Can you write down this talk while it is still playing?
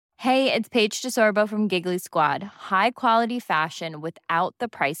Hey, it's Paige DeSorbo from Giggly Squad. High quality fashion without the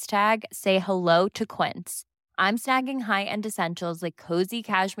price tag. Say hello to Quince. I'm snagging high-end essentials like cozy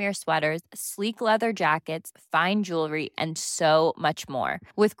cashmere sweaters, sleek leather jackets, fine jewelry, and so much more.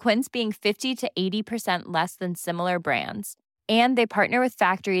 With Quince being 50 to 80% less than similar brands. And they partner with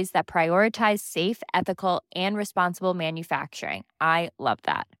factories that prioritize safe, ethical, and responsible manufacturing. I love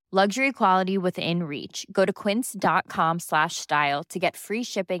that. Luxury quality within reach. Go to quince.com/style to get free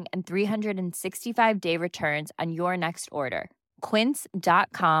shipping and 365-day returns on your next order.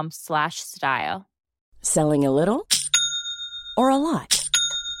 Quince.com/style. Selling a little or a lot?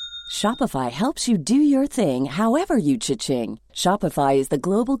 Shopify helps you do your thing however you cha-ching. Shopify is the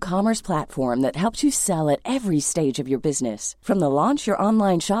global commerce platform that helps you sell at every stage of your business. From the launch your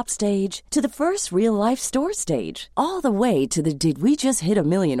online shop stage to the first real-life store stage, all the way to the did we just hit a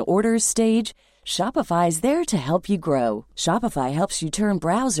million orders stage. Shopify is there to help you grow. Shopify helps you turn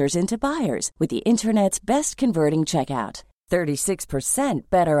browsers into buyers with the internet's best converting checkout. 36%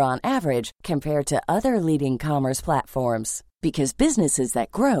 better on average compared to other leading commerce platforms. Because businesses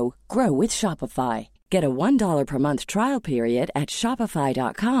that grow, grow with Shopify. Get a $1 per month trial period at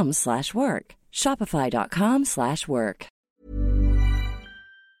shopify.com/work. Shopify.com/work.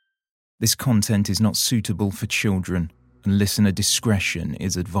 This content is not suitable for children, and listener discretion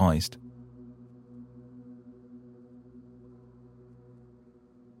is advised.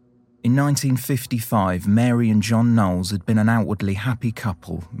 In 1955, Mary and John Knowles had been an outwardly happy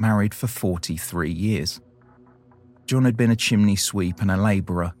couple, married for 43 years. John had been a chimney sweep and a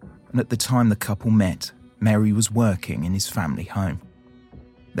labourer, and at the time the couple met, Mary was working in his family home.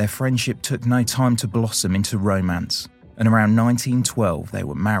 Their friendship took no time to blossom into romance, and around 1912 they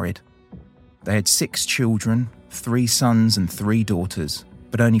were married. They had 6 children, 3 sons and 3 daughters,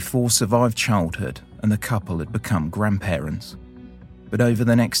 but only 4 survived childhood, and the couple had become grandparents. But over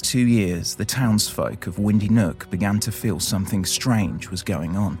the next 2 years, the townsfolk of Windy Nook began to feel something strange was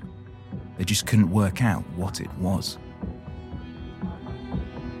going on. They just couldn't work out what it was.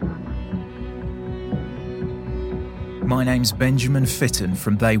 My name's Benjamin Fitton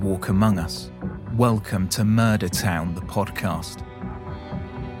from They Walk Among Us. Welcome to Murder Town, the podcast.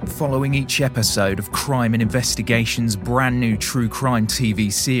 Following each episode of Crime and Investigation's brand new true crime TV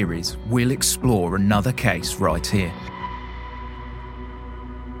series, we'll explore another case right here.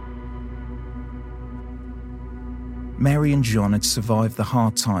 Mary and John had survived the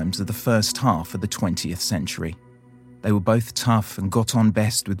hard times of the first half of the 20th century. They were both tough and got on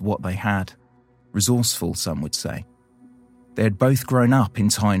best with what they had. Resourceful, some would say. They had both grown up in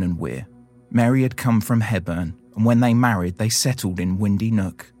Tyne and Wear. Mary had come from Hebburn, and when they married, they settled in Windy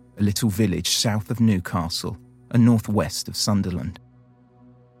Nook, a little village south of Newcastle and northwest of Sunderland.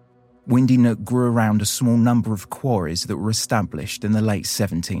 Windy Nook grew around a small number of quarries that were established in the late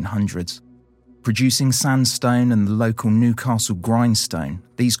 1700s. Producing sandstone and the local Newcastle grindstone,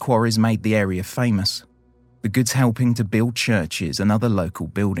 these quarries made the area famous, the goods helping to build churches and other local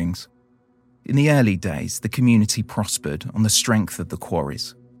buildings. In the early days, the community prospered on the strength of the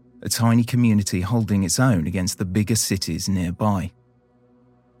quarries, a tiny community holding its own against the bigger cities nearby.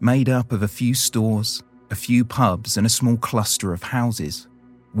 Made up of a few stores, a few pubs and a small cluster of houses,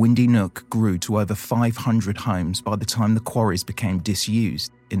 Windy Nook grew to over 500 homes by the time the quarries became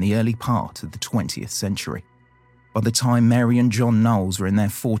disused in the early part of the 20th century. By the time Mary and John Knowles were in their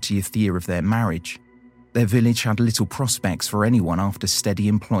 40th year of their marriage, their village had little prospects for anyone after steady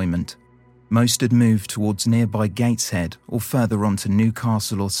employment. Most had moved towards nearby Gateshead or further on to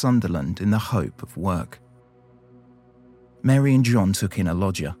Newcastle or Sunderland in the hope of work. Mary and John took in a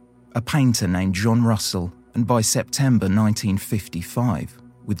lodger, a painter named John Russell, and by September 1955,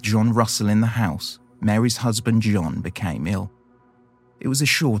 with John Russell in the house, Mary's husband John became ill. It was a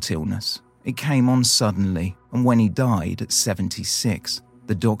short illness. It came on suddenly, and when he died at 76,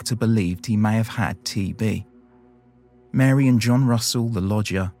 the doctor believed he may have had TB. Mary and John Russell, the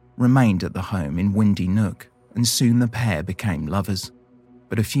lodger, remained at the home in Windy Nook, and soon the pair became lovers.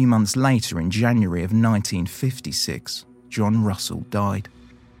 But a few months later, in January of 1956, John Russell died.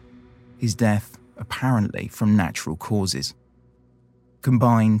 His death, apparently from natural causes.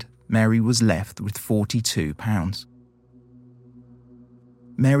 Combined, Mary was left with £42.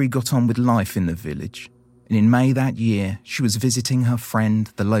 Mary got on with life in the village, and in May that year, she was visiting her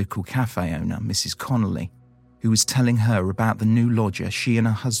friend, the local cafe owner, Mrs. Connolly, who was telling her about the new lodger she and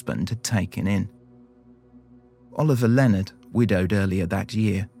her husband had taken in. Oliver Leonard, widowed earlier that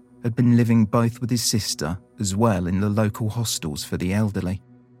year, had been living both with his sister as well in the local hostels for the elderly.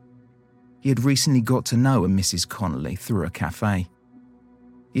 He had recently got to know a Mrs. Connolly through a cafe.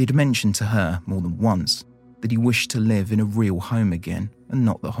 He had mentioned to her more than once that he wished to live in a real home again and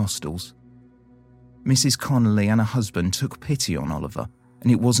not the hostels. Mrs. Connolly and her husband took pity on Oliver,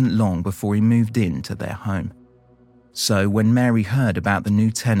 and it wasn't long before he moved into their home. So when Mary heard about the new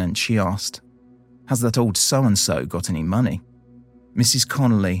tenant, she asked, "Has that old so-and-so got any money?" Mrs.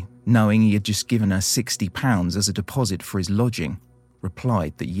 Connolly, knowing he had just given her £60 as a deposit for his lodging,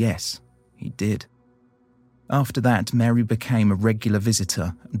 replied that yes, he did. After that, Mary became a regular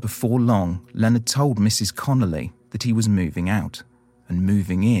visitor, and before long, Leonard told Mrs. Connolly that he was moving out and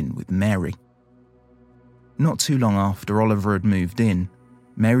moving in with Mary. Not too long after Oliver had moved in,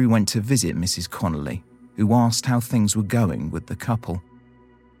 Mary went to visit Mrs. Connolly, who asked how things were going with the couple.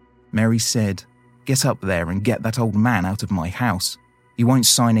 Mary said, "Get up there and get that old man out of my house. He won't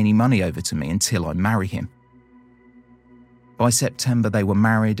sign any money over to me until I marry him." By September, they were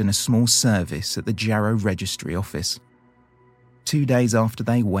married in a small service at the Jarrow Registry Office. 2 days after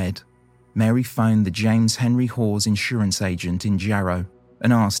they wed, Mary phoned the James Henry Hawes insurance agent in Jarrow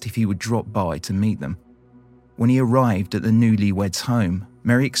and asked if he would drop by to meet them. When he arrived at the newlyweds' home,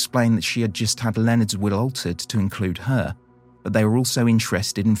 Mary explained that she had just had Leonard's will altered to include her, but they were also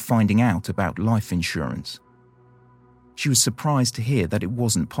interested in finding out about life insurance. She was surprised to hear that it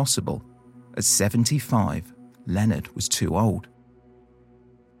wasn't possible. At 75, Leonard was too old.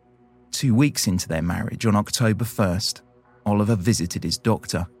 2 weeks into their marriage, on October 1st, Oliver visited his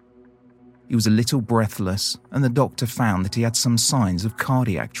doctor. He was a little breathless, and the doctor found that he had some signs of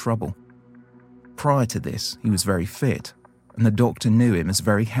cardiac trouble. Prior to this, he was very fit, and the doctor knew him as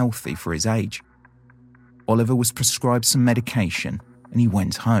very healthy for his age. Oliver was prescribed some medication, and he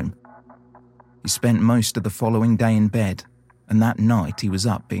went home. He spent most of the following day in bed, and that night he was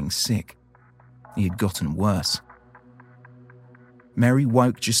up being sick. He had gotten worse. Mary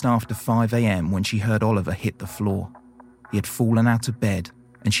woke just after 5 a.m. when she heard Oliver hit the floor. He had fallen out of bed,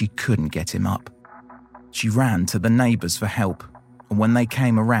 and she couldn't get him up. She ran to the neighbours for help, and when they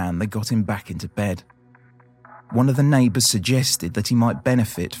came around, they got him back into bed. One of the neighbours suggested that he might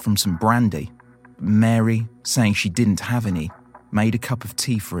benefit from some brandy, but Mary, saying she didn't have any, made a cup of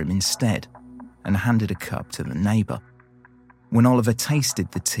tea for him instead and handed a cup to the neighbour. When Oliver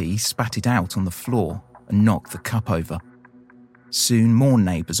tasted the tea, he spat it out on the floor and knocked the cup over. Soon more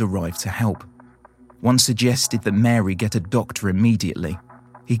neighbours arrived to help. One suggested that Mary get a doctor immediately.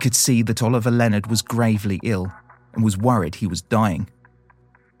 He could see that Oliver Leonard was gravely ill and was worried he was dying.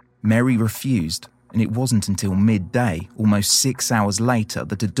 Mary refused, and it wasn't until midday, almost 6 hours later,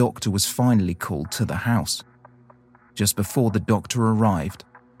 that a doctor was finally called to the house. Just before the doctor arrived,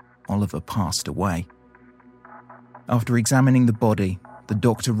 Oliver passed away. After examining the body, the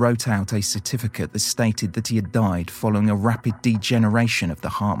doctor wrote out a certificate that stated that he had died following a rapid degeneration of the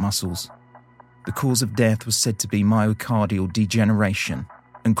heart muscles. The cause of death was said to be myocardial degeneration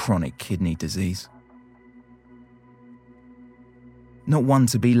and chronic kidney disease. Not one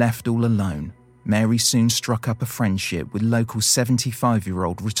to be left all alone, Mary soon struck up a friendship with local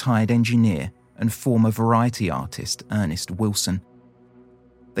 75-year-old retired engineer and former variety artist Ernest Wilson.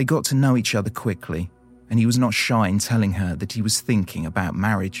 They got to know each other quickly, and he was not shy in telling her that he was thinking about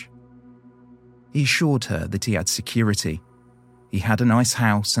marriage. He assured her that he had security. He had a nice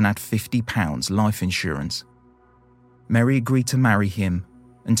house and had £50 life insurance. Mary agreed to marry him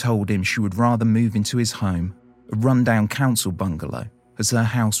and told him she would rather move into his home, a rundown council bungalow, as her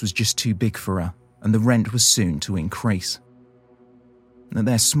house was just too big for her and the rent was soon to increase. At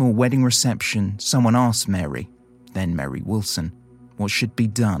their small wedding reception, someone asked Mary, then Mary Wilson, what should be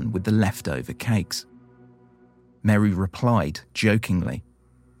done with the leftover cakes. Mary replied, jokingly,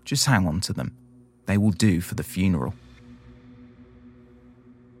 "Just hang on to them. They will do for the funeral."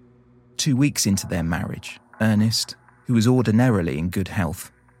 2 weeks into their marriage, Ernest, who was ordinarily in good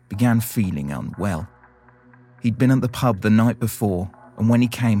health, began feeling unwell. He'd been at the pub the night before, and when he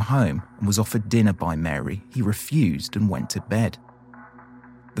came home and was offered dinner by Mary, he refused and went to bed.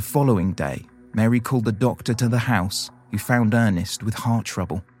 The following day, Mary called the doctor to the house, who found Ernest with heart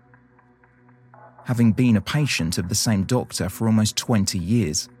trouble. Having been a patient of the same doctor for almost 20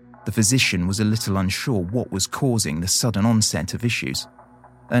 years, the physician was a little unsure what was causing the sudden onset of issues.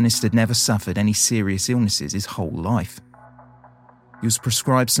 Ernest had never suffered any serious illnesses his whole life. He was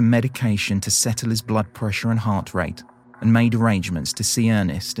prescribed some medication to settle his blood pressure and heart rate, and made arrangements to see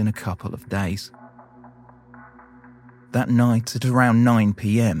Ernest in a couple of days. That night, at around 9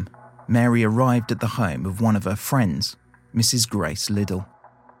 p.m, Mary arrived at the home of one of her friends, Mrs. Grace Liddell.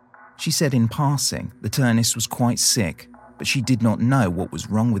 She said in passing that Ernest was quite sick, but she did not know what was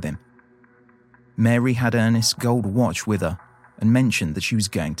wrong with him. Mary had Ernest's gold watch with her and mentioned that she was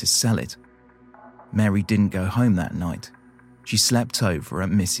going to sell it. Mary didn't go home that night. She slept over at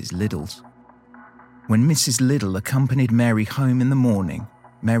Mrs. Liddell's. When Mrs. Little accompanied Mary home in the morning,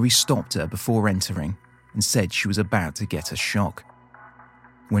 Mary stopped her before entering and said she was about to get a shock.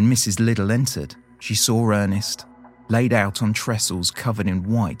 When Mrs. Little entered, she saw Ernest, laid out on trestles covered in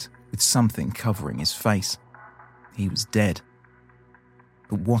white with something covering his face. He was dead.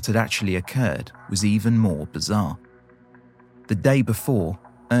 But what had actually occurred was even more bizarre. The day before,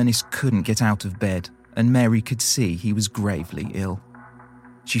 Ernest couldn't get out of bed and Mary could see he was gravely ill.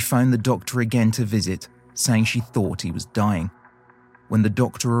 She phoned the doctor again to visit, saying she thought he was dying. When the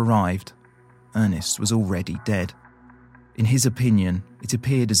doctor arrived, Ernest was already dead. In his opinion, it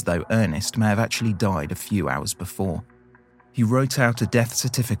appeared as though Ernest may have actually died a few hours before. He wrote out a death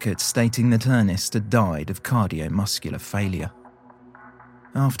certificate stating that Ernest had died of cardiovascular failure.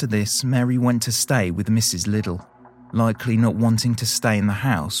 After this, Mary went to stay with Mrs. Little, likely not wanting to stay in the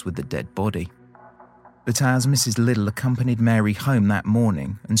house with the dead body. But as Mrs. Little accompanied Mary home that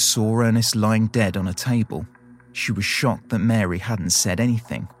morning and saw Ernest lying dead on a table, she was shocked that Mary hadn't said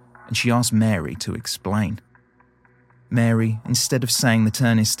anything, and she asked Mary to explain. Mary, instead of saying that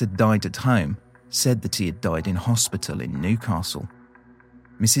Ernest had died at home, said that he had died in hospital in Newcastle.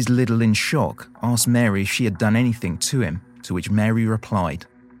 Mrs. Little, in shock, asked Mary if she had done anything to him, to which Mary replied,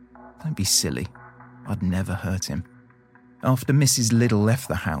 "Don't be silly. I'd never hurt him." After Mrs. Little left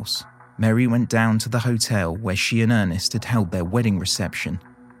the house, Mary went down to the hotel where she and Ernest had held their wedding reception,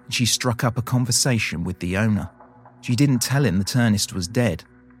 and she struck up a conversation with the owner. She didn't tell him that Ernest was dead.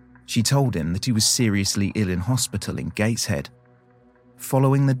 She told him that he was seriously ill in hospital in Gateshead.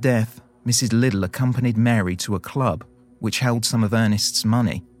 Following the death, Mrs. Little accompanied Mary to a club which held some of Ernest's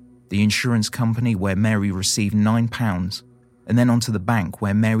money, the insurance company where Mary received £9, and then onto the bank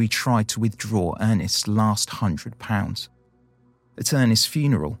where Mary tried to withdraw Ernest's last £100. At Ernest's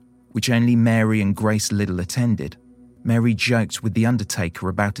funeral, which only Mary and Grace Little attended, Mary joked with the undertaker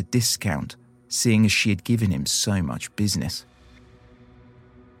about a discount, seeing as she had given him so much business.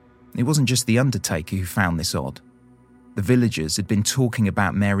 It wasn't just the undertaker who found this odd. The villagers had been talking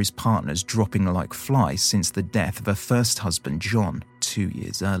about Mary's partners dropping like flies since the death of her first husband, John, 2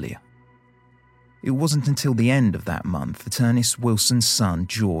 years earlier. It wasn't until the end of that month that Ernest Wilson's son,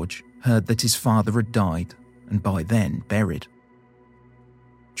 George, heard that his father had died, and by then buried.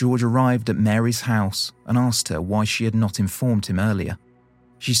 George arrived at Mary's house and asked her why she had not informed him earlier.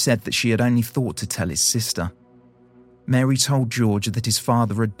 She said that she had only thought to tell his sister. Mary told George that his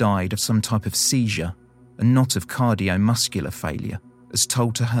father had died of some type of seizure and not of cardiovascular failure, as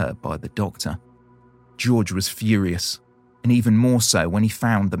told to her by the doctor. George was furious, and even more so when he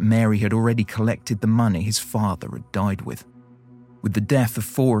found that Mary had already collected the money his father had died with. With the death of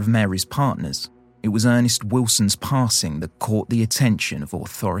 4 of Mary's partners, it was Ernest Wilson's passing that caught the attention of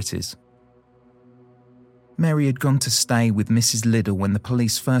authorities. Mary had gone to stay with Mrs. Little when the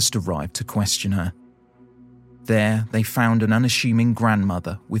police first arrived to question her. There, they found an unassuming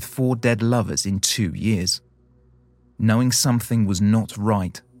grandmother with 4 dead lovers in 2 years. Knowing something was not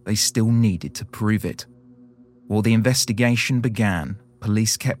right, they still needed to prove it. While the investigation began,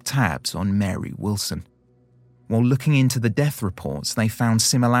 police kept tabs on Mary Wilson. While looking into the death reports, they found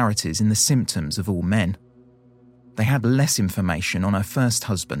similarities in the symptoms of all men. They had less information on her first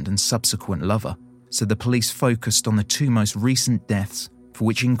husband and subsequent lover, so the police focused on the 2 most recent deaths for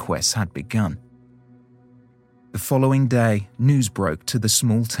which inquests had begun. The following day, news broke to the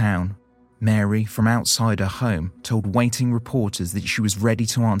small town. Mary, from outside her home, told waiting reporters that she was ready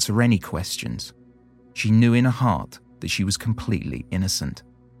to answer any questions. She knew in her heart that she was completely innocent.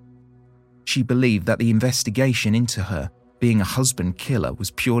 She believed that the investigation into her being a husband killer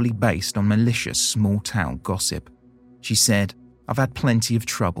was purely based on malicious small-town gossip. She said, "I've had plenty of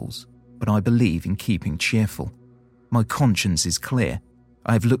troubles, but I believe in keeping cheerful. My conscience is clear.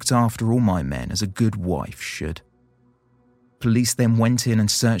 I have looked after all my men as a good wife should." Police then went in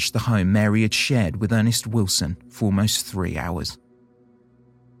and searched the home Mary had shared with Ernest Wilson for almost 3 hours.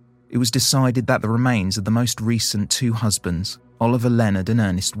 It was decided that the remains of the most recent 2 husbands, Oliver Leonard and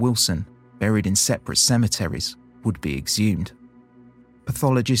Ernest Wilson, buried in separate cemeteries, would be exhumed.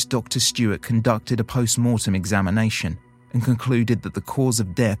 Pathologist Dr. Stewart conducted a post-mortem examination and concluded that the cause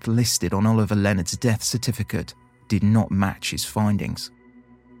of death listed on Oliver Leonard's death certificate did not match his findings.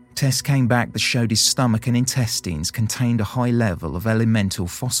 Tests came back that showed his stomach and intestines contained a high level of elemental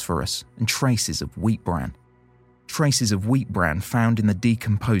phosphorus and traces of wheat bran. Traces of wheat bran found in the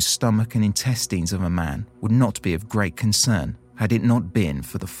decomposed stomach and intestines of a man would not be of great concern had it not been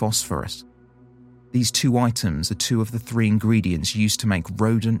for the phosphorus. These 2 items are 2 of the 3 ingredients used to make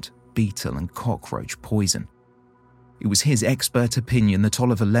rodent, beetle and cockroach poison. It was his expert opinion that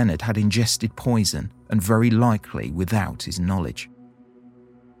Oliver Leonard had ingested poison and very likely without his knowledge.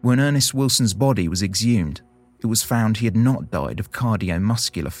 When Ernest Wilson's body was exhumed, it was found he had not died of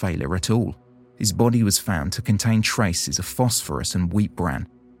cardiovascular failure at all. His body was found to contain traces of phosphorus and wheat bran.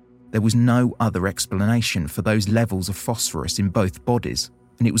 There was no other explanation for those levels of phosphorus in both bodies,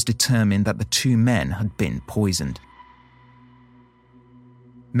 and it was determined that the two men had been poisoned.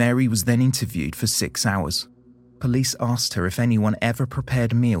 Mary was then interviewed for 6 hours. Police asked her if anyone ever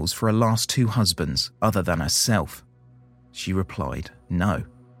prepared meals for her last two husbands other than herself. She replied, no.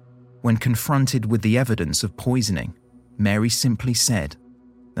 When confronted with the evidence of poisoning, Mary simply said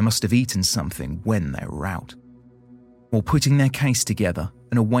they must have eaten something when they were out. While putting their case together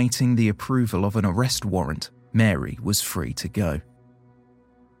and awaiting the approval of an arrest warrant, Mary was free to go.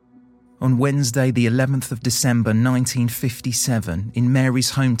 On Wednesday, the 11th of December 1957, in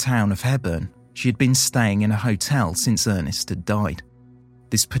Mary's hometown of Hebburn, she had been staying in a hotel since Ernest had died.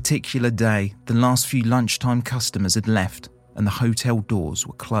 This particular day, the last few lunchtime customers had left and the hotel doors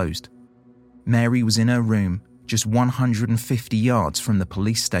were closed. Mary was in her room, just 150 yards from the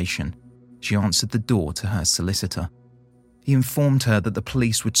police station. She answered the door to her solicitor. He informed her that the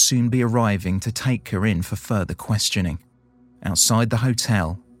police would soon be arriving to take her in for further questioning. Outside the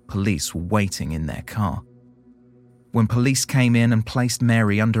hotel, police were waiting in their car. When police came in and placed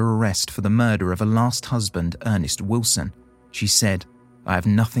Mary under arrest for the murder of her last husband, Ernest Wilson, she said, "I have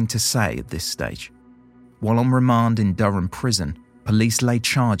nothing to say at this stage." While on remand in Durham Prison, police laid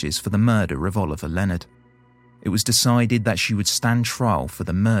charges for the murder of Oliver Leonard. It was decided that she would stand trial for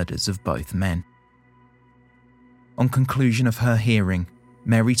the murders of both men. On conclusion of her hearing,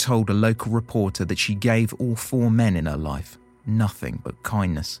 Mary told a local reporter that she gave all four men in her life nothing but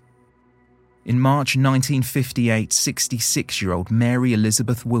kindness. In March 1958, 66-year-old Mary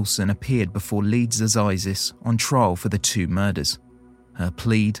Elizabeth Wilson appeared before Leeds Assizes on trial for the two murders. Her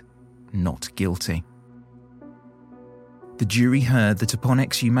plead, not guilty. The jury heard that upon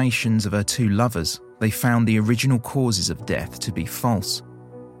exhumations of her two lovers, they found the original causes of death to be false.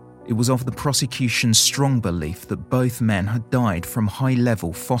 It was of the prosecution's strong belief that both men had died from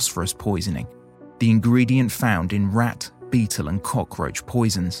high-level phosphorus poisoning, the ingredient found in rat, beetle and cockroach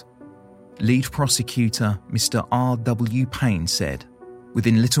poisons. Lead prosecutor Mr. R.W. Payne said,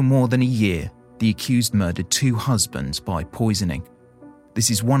 "Within little more than a year, the accused murdered two husbands by poisoning. This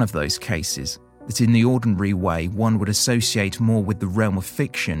is one of those cases that in the ordinary way one would associate more with the realm of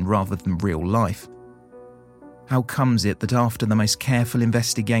fiction rather than real life. How comes it that after the most careful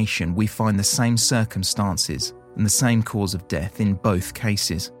investigation we find the same circumstances and the same cause of death in both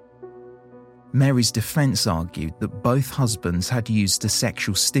cases?" Mary's defence argued that both husbands had used a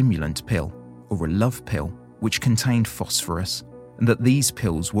sexual stimulant pill, or a love pill, which contained phosphorus, and that these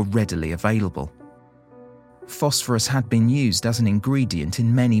pills were readily available. Phosphorus had been used as an ingredient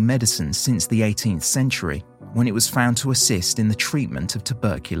in many medicines since the 18th century, when it was found to assist in the treatment of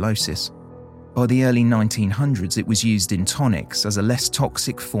tuberculosis. By the early 1900s, it was used in tonics as a less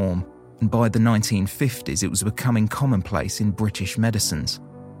toxic form, and by the 1950s, it was becoming commonplace in British medicines.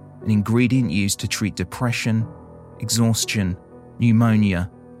 An ingredient used to treat depression, exhaustion, pneumonia,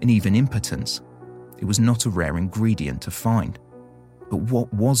 and even impotence. It was not a rare ingredient to find. But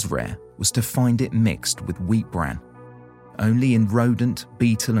what was rare was to find it mixed with wheat bran. Only in rodent,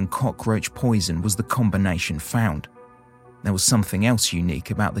 beetle, and cockroach poison was the combination found. There was something else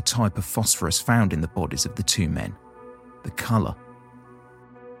unique about the type of phosphorus found in the bodies of the two men: the colour.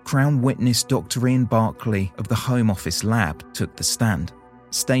 Crown witness Dr. Ian Barclay of the Home Office lab took the stand,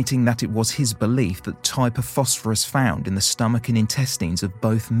 stating that it was his belief that the type of phosphorus found in the stomach and intestines of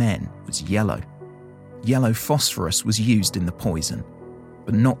both men was yellow. Yellow phosphorus was used in the poison,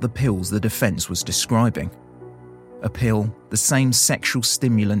 but not the pills the defence was describing. A pill, the same sexual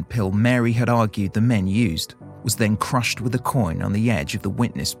stimulant pill Mary had argued the men used, was then crushed with a coin on the edge of the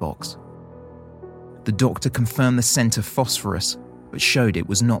witness box. The doctor confirmed the scent of phosphorus, but showed it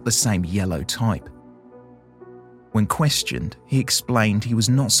was not the same yellow type. When questioned, he explained he was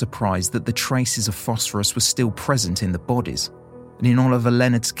not surprised that the traces of phosphorus were still present in the bodies, and in Oliver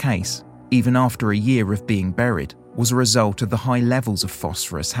Leonard's case, even after a year of being buried, was a result of the high levels of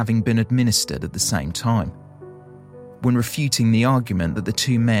phosphorus having been administered at the same time. When refuting the argument that the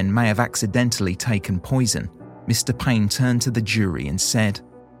two men may have accidentally taken poison, Mr. Payne turned to the jury and said,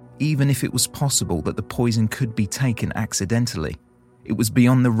 even if it was possible that the poison could be taken accidentally, it was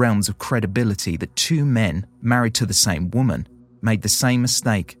beyond the realms of credibility that two men married to the same woman made the same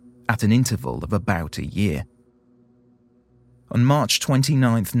mistake at an interval of about a year. On March 29,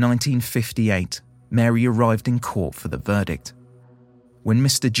 1958, Mary arrived in court for the verdict. When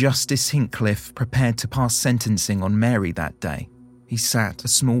Mr. Justice Hinckliffe prepared to pass sentencing on Mary that day, he sat a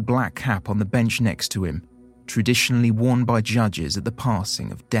small black cap on the bench next to him, traditionally worn by judges at the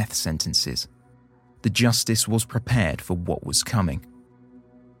passing of death sentences. The justice was prepared for what was coming.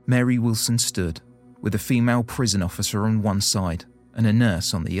 Mary Wilson stood, with a female prison officer on one side and a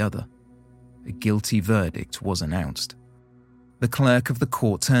nurse on the other. A guilty verdict was announced. The clerk of the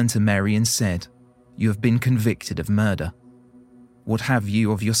court turned to Mary and said, "You have been convicted of murder. What have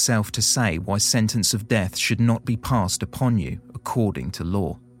you of yourself to say why sentence of death should not be passed upon you according to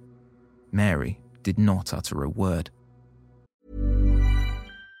law?" Mary did not utter a word.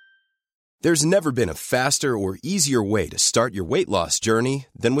 There's never been a faster or easier way to start your weight loss journey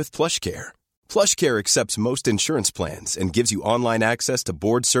than with PlushCare. PlushCare accepts most insurance plans and gives you online access to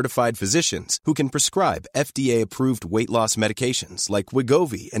board-certified physicians who can prescribe FDA-approved weight loss medications like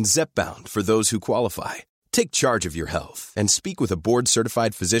Wegovy and Zepbound for those who qualify. Take charge of your health and speak with a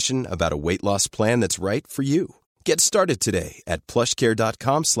board-certified physician about a weight loss plan that's right for you. Get started today at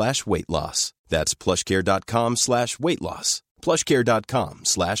plushcare.com/weightloss. That's plushcare.com/weightloss.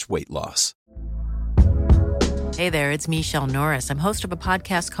 plushcare.com/weightloss. Hey there, it's Michelle Norris. I'm host of a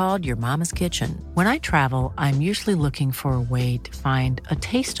podcast called Your Mama's Kitchen. When I travel, I'm usually looking for a way to find a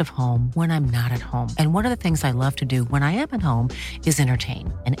taste of home when I'm not at home. And one of the things I love to do when I am at home is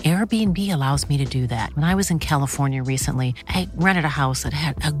entertain. And Airbnb allows me to do that. When I was in California recently, I rented a house that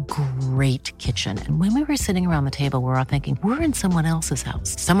had a great kitchen. And when we were sitting around the table, we were all thinking, we're in someone else's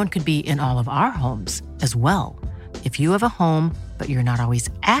house. Someone could be in all of our homes as well. If you have a home, but you're not always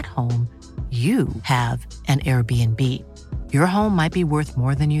at home, you have an Airbnb. Your home might be worth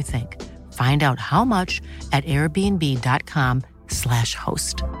more than you think. Find out how much at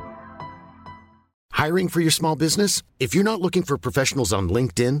airbnb.com/host. Hiring for your small business? If you're not looking for professionals on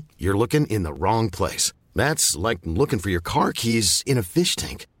LinkedIn, you're looking in the wrong place. That's like looking for your car keys in a fish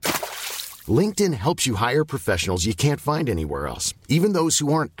tank. LinkedIn helps you hire professionals you can't find anywhere else, even those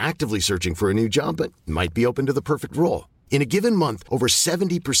who aren't actively searching for a new job but might be open to the perfect role. In a given month, over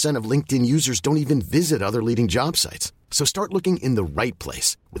 70% of LinkedIn users don't even visit other leading job sites. So start looking in the right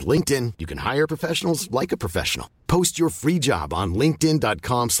place. With LinkedIn, you can hire professionals like a professional. Post your free job on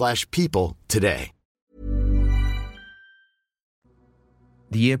linkedin.com/people today.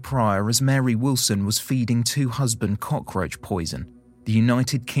 The year prior, as Mary Wilson was feeding two-husband cockroach poison, the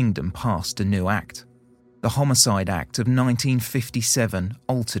United Kingdom passed a new act. The Homicide Act of 1957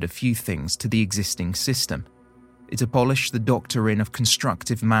 altered a few things to the existing system. It abolished the doctrine of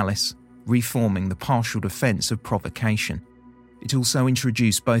constructive malice, reforming the partial defence of provocation. It also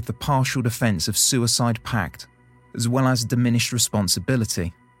introduced both the partial defence of suicide pact, as well as diminished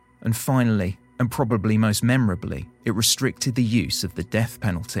responsibility. And finally, and probably most memorably, it restricted the use of the death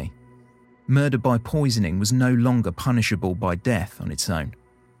penalty. Murder by poisoning was no longer punishable by death on its own,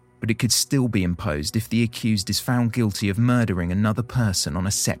 but it could still be imposed if the accused is found guilty of murdering another person on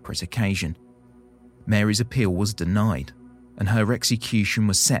a separate occasion. Mary's appeal was denied, and her execution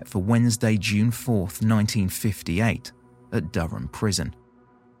was set for Wednesday, June 4th, 1958, at Durham Prison.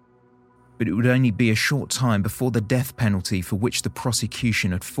 But it would only be a short time before the death penalty for which the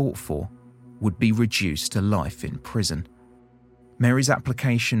prosecution had fought for would be reduced to life in prison. Mary's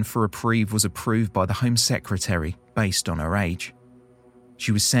application for reprieve was approved by the Home Secretary based on her age.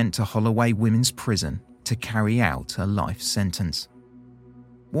 She was sent to Holloway Women's Prison to carry out a life sentence.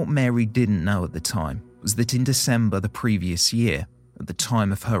 What Mary didn't know at the time was that in December the previous year, at the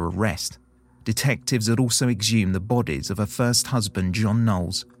time of her arrest, detectives had also exhumed the bodies of her first husband John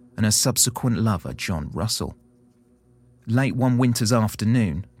Knowles and her subsequent lover John Russell. Late one winter's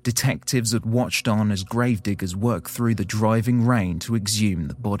afternoon, detectives had watched on as gravediggers worked through the driving rain to exhume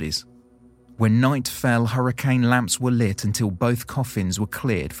the bodies. When night fell, hurricane lamps were lit until both coffins were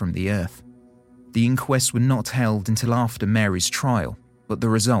cleared from the earth. The inquests were not held until after Mary's trial, but the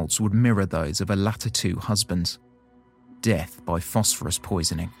results would mirror those of her latter two husbands. Death by phosphorus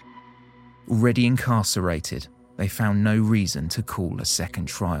poisoning. Already incarcerated, they found no reason to call a second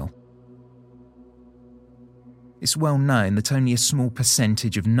trial. It's well known that only a small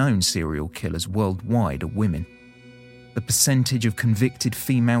percentage of known serial killers worldwide are women. The percentage of convicted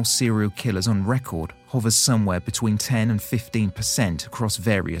female serial killers on record hovers somewhere between 10 and 15% across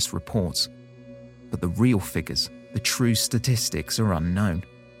various reports. But the real figures, the true statistics, are unknown.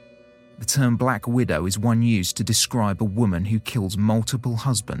 The term Black Widow is one used to describe a woman who kills multiple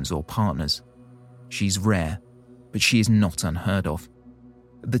husbands or partners. She's rare, but she is not unheard of.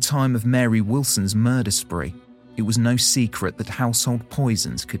 At the time of Mary Wilson's murder spree, it was no secret that household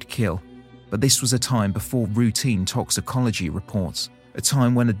poisons could kill, but this was a time before routine toxicology reports, a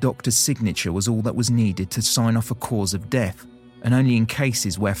time when a doctor's signature was all that was needed to sign off a cause of death, and only in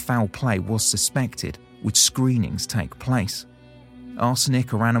cases where foul play was suspected would screenings take place.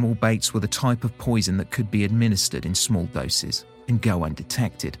 Arsenic or animal baits were the type of poison that could be administered in small doses and go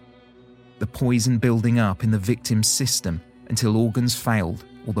undetected. The poison building up in the victim's system until organs failed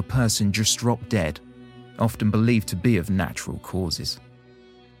or the person just dropped dead, often believed to be of natural causes.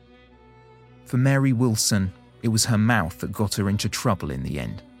 For Mary Wilson, it was her mouth that got her into trouble in the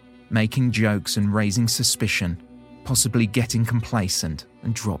end, making jokes and raising suspicion, possibly getting complacent,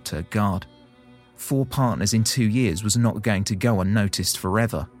 and dropped her guard. 4 partners in 2 years was not going to go unnoticed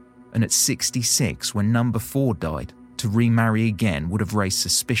forever, and at 66, when number 4 died, to remarry again would have raised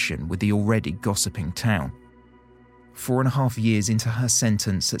suspicion with the already gossiping town. 4.5 years into her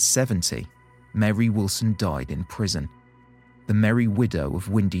sentence at 70, Mary Wilson died in prison. The merry widow of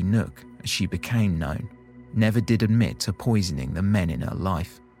Windy Nook, as she became known, never did admit to poisoning the men in her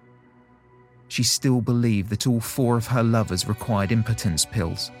life. She still believed that all 4 of her lovers required impotence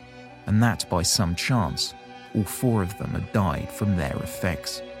pills, and that by some chance, all 4 of them had died from their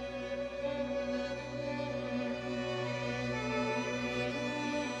effects.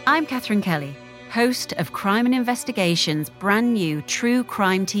 I'm Catherine Kelly, host of Crime and Investigation's brand new true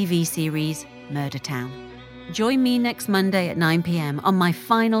crime TV series, Murder Town. Join me next Monday at 9 p.m. on my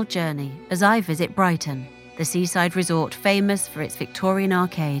final journey as I visit Brighton, the seaside resort famous for its Victorian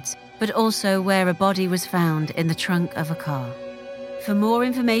arcades, but also where a body was found in the trunk of a car. For more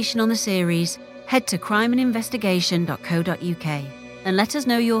information on the series, head to crimeandinvestigation.co.uk and let us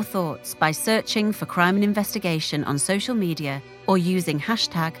know your thoughts by searching for Crime and Investigation on social media or using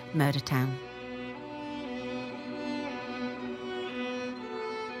hashtag MurderTown.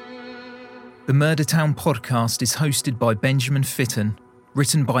 The Murder Town podcast is hosted by Benjamin Fitton,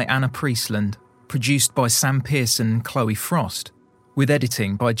 written by Anna Priestland, produced by Sam Pearson and Chloe Frost, with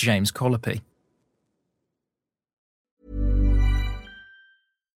editing by James Colopy.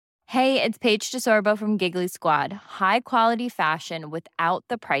 Hey, it's Paige DeSorbo from Giggly Squad. High quality fashion without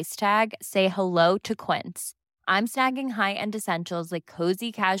the price tag. Say hello to Quince. I'm snagging high-end essentials like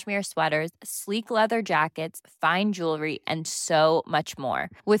cozy cashmere sweaters, sleek leather jackets, fine jewelry, and so much more.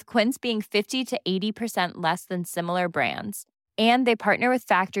 With Quince being 50 to 80% less than similar brands. And they partner with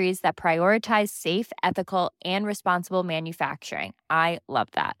factories that prioritize safe, ethical, and responsible manufacturing. I love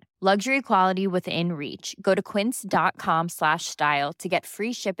that. Luxury quality within reach. Go to quince.com/style to get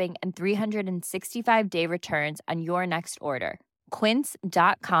free shipping and 365-day returns on your next order.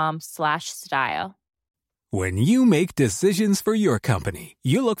 Quince.com/style. When you make decisions for your company,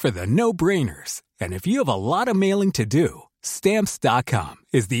 you look for the no-brainers. And if you have a lot of mailing to do, Stamps.com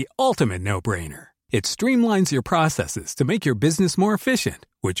is the ultimate no-brainer. It streamlines your processes to make your business more efficient,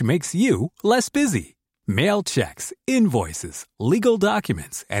 which makes you less busy. Mail checks, invoices, legal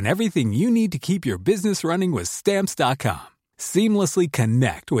documents, and everything you need to keep your business running with Stamps.com. Seamlessly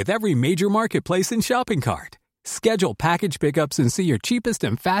connect with every major marketplace and shopping cart. Schedule package pickups and see your cheapest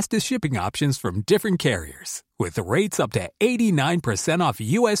and fastest shipping options from different carriers, with rates up to 89% off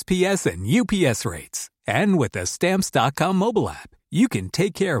USPS and UPS rates. And with the Stamps.com mobile app, you can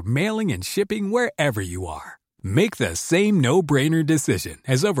take care of mailing and shipping wherever you are. Make the same no-brainer decision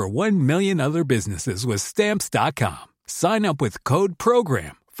as over 1 million other businesses with Stamps.com. Sign up with code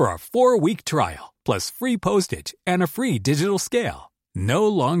PROGRAM for a 4-week trial, plus free postage and a free digital scale. No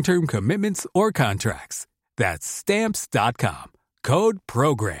long-term commitments or contracts. That's Stamps.com. Code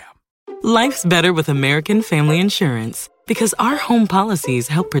PROGRAM. Life's better with American Family Insurance because our home policies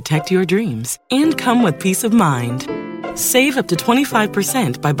help protect your dreams and come with peace of mind. Save up to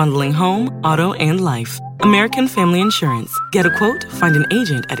 25% by bundling home, auto, and life. American Family Insurance. Get a quote, find an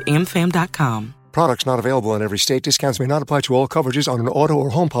agent at amfam.com. Products not available in every state. Discounts may not apply to all coverages on an auto or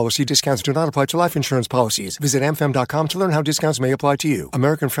home policy. Discounts do not apply to life insurance policies. Visit amfam.com to learn how discounts may apply to you.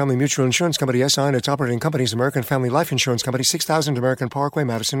 American Family Mutual Insurance Company, SI, and its operating companies, American Family Life Insurance Company, 6000 American Parkway,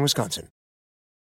 Madison, Wisconsin.